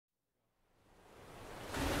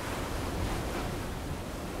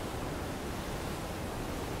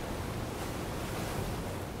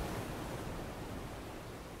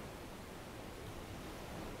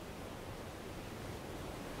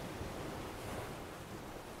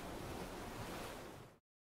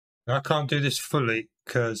I can't do this fully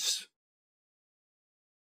because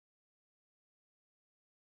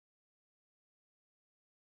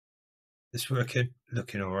it's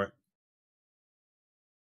looking all right.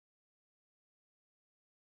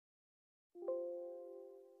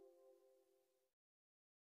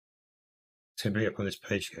 It's going to be up on this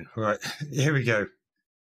page again. Right, here we go.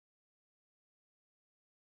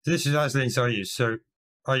 This is as links I use. So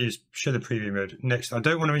I use show the preview mode. Next, I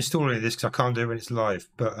don't want to install any of this because I can't do it when it's live.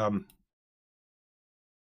 But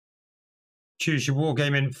choose your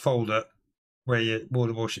wargaming folder where your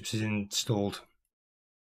World of Warships is installed.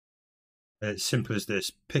 It's simple as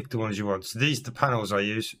this. Pick the ones you want. So these are the panels I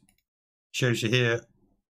use. Shows you here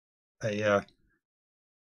a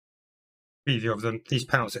preview of them. These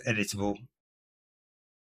panels are editable.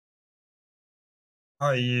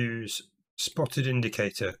 I use spotted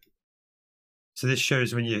indicator. So this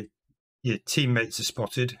shows when your teammates are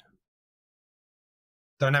spotted.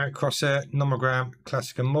 Dynamic crosshair, nomogram,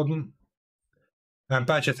 classic and modern. And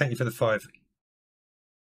Badger, thank you for the 5.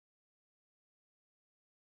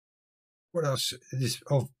 What else?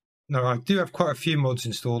 No, I do have quite a few mods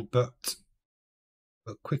installed, but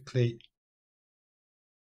quickly.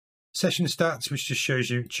 Session stats, which just shows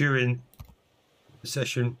you during the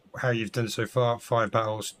session how you've done so far. 5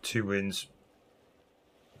 battles, 2 wins.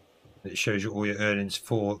 It shows you all your earnings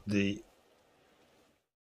for the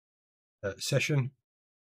session.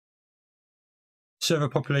 Server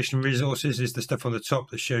population resources is the stuff on the top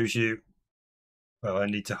that shows you. Well, I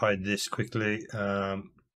need to hide this quickly.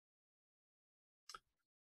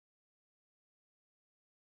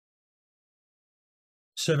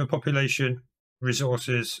 Server population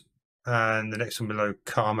resources, and the next one below,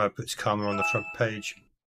 karma, puts karma on the front page.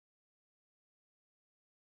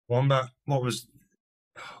 Wombat, what was?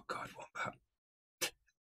 Oh God, Wombat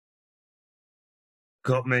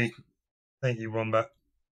got me. Thank you, Wombat.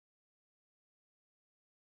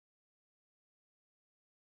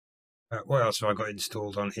 What else have I got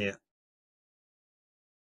installed on here?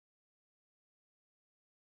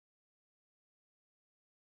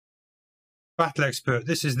 Battle Expert.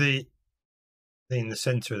 This is the thing in the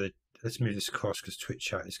center of the. Let's move this across because Twitch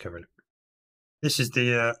chat is covering it. This is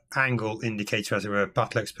the angle indicator, as it were,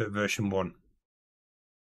 Battle Expert version 1.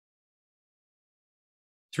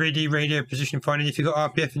 3D radio position finding. If you've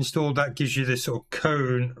got RPF installed, that gives you this sort of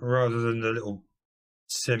cone rather than the little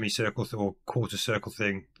semicircle or quarter circle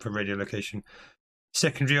thing for radio location.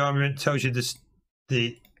 Secondary armament tells you this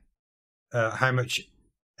how much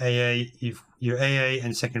AA your AA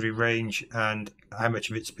and secondary range and how much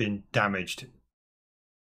of it's been damaged.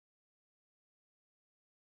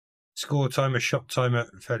 Score timer, shot timer,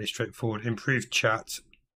 fairly straightforward. Improved chat,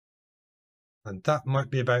 and that might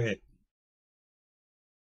be about it.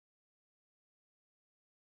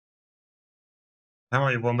 How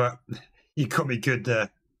are you, Wombat? You got me good there.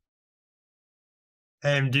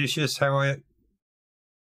 Ducius, how are you?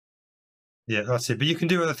 Yeah, that's it. But you can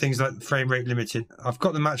do other things like frame rate limiting. I've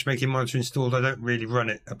got the matchmaking monitor installed. I don't really run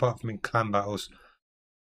it apart from in clan battles.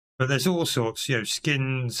 But there's all sorts,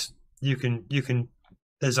 skins. You can.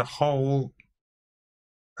 There's a whole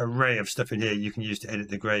array of stuff in here you can use to edit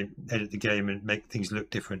the game and make things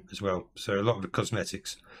look different as well. So a lot of the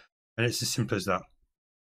cosmetics, and it's as simple as that.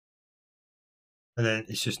 And then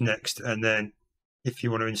it's just next, and then if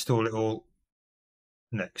you want to install it all,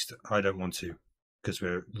 next. I don't want to because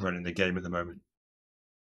we're running the game at the moment.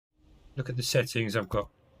 Look at the settings I've got.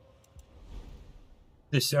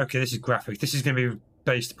 This is graphics. This is going to be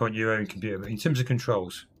based upon your own computer. But in terms of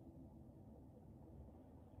controls,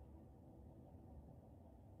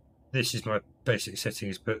 this is my basic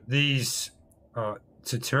settings. But these are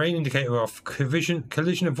terrain indicator off, collision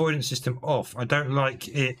avoidance system off. I don't like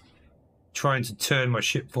it trying to turn my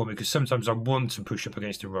ship for me because sometimes I want to push up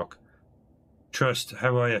against a rock. Trust,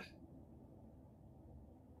 how are you?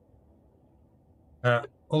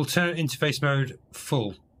 Alternate interface mode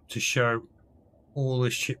full to show all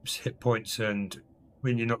the ship's hit points and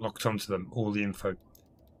when you're not locked onto them, all the info. And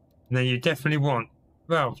then you definitely want,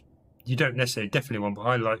 well, you don't necessarily definitely want, but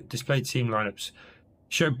I like display team lineups.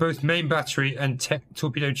 Show both main battery and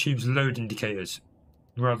torpedo tubes load indicators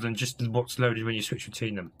rather than just what's loaded when you switch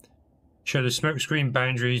between them. Show the smokescreen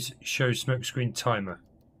boundaries, show smokescreen timer.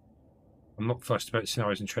 I'm not fussed about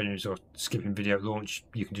scenarios and trainings or skipping video at launch.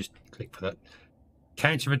 You can just click for that.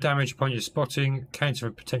 Counter for damage upon your spotting. Counter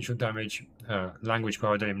for potential damage. Language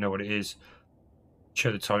bar, I don't even know what it is.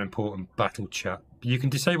 Show the time important. Battle chat. You can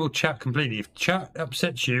disable chat completely. If chat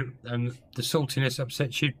upsets you and the saltiness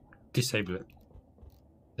upsets you, disable it.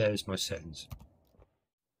 There's my settings.